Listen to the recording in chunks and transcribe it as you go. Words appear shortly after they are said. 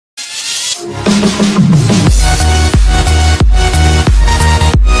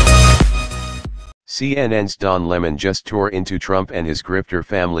CNN's Don Lemon just tore into Trump and his grifter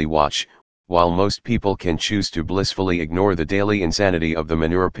family watch. While most people can choose to blissfully ignore the daily insanity of the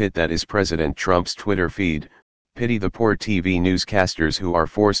manure pit that is President Trump's Twitter feed, pity the poor TV newscasters who are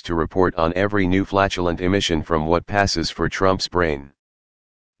forced to report on every new flatulent emission from what passes for Trump's brain.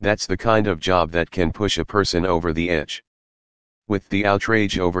 That's the kind of job that can push a person over the edge. With the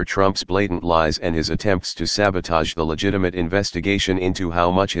outrage over Trump's blatant lies and his attempts to sabotage the legitimate investigation into how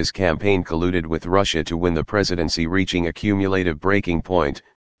much his campaign colluded with Russia to win the presidency reaching a cumulative breaking point,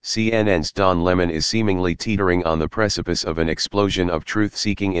 CNN's Don Lemon is seemingly teetering on the precipice of an explosion of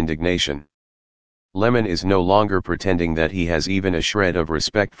truth-seeking indignation. Lemon is no longer pretending that he has even a shred of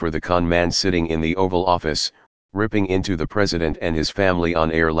respect for the con man sitting in the Oval Office, ripping into the president and his family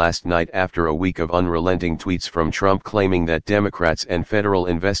on air last night after a week of unrelenting tweets from Trump claiming that Democrats and federal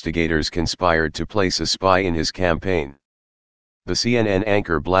investigators conspired to place a spy in his campaign. The CNN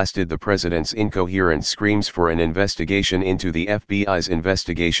anchor blasted the president's incoherent screams for an investigation into the FBI's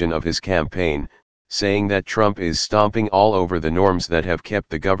investigation of his campaign, saying that Trump is stomping all over the norms that have kept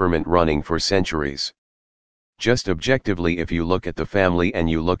the government running for centuries. Just objectively, if you look at the family and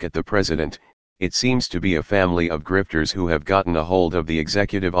you look at the president, it seems to be a family of grifters who have gotten a hold of the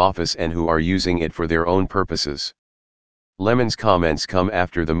executive office and who are using it for their own purposes. Lemon's comments come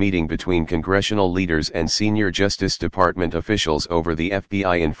after the meeting between congressional leaders and senior Justice Department officials over the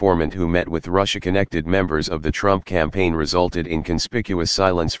FBI informant who met with Russia-connected members of the Trump campaign resulted in conspicuous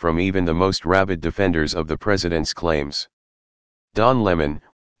silence from even the most rabid defenders of the president's claims. Don Lemon,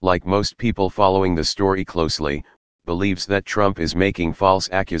 like most people following the story closely, believes that Trump is making false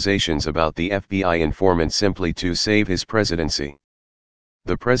accusations about the FBI informant simply to save his presidency.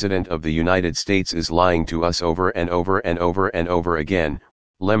 The President of the United States is lying to us over and over and over and over again,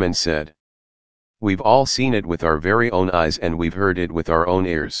 Lemon said. We've all seen it with our very own eyes and we've heard it with our own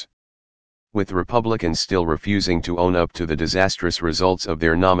ears. With Republicans still refusing to own up to the disastrous results of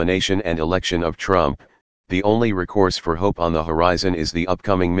their nomination and election of Trump, the only recourse for hope on the horizon is the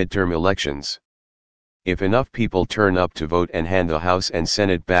upcoming midterm elections. If enough people turn up to vote and hand the House and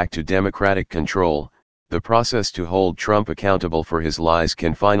Senate back to Democratic control, the process to hold Trump accountable for his lies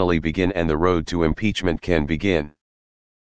can finally begin and the road to impeachment can begin.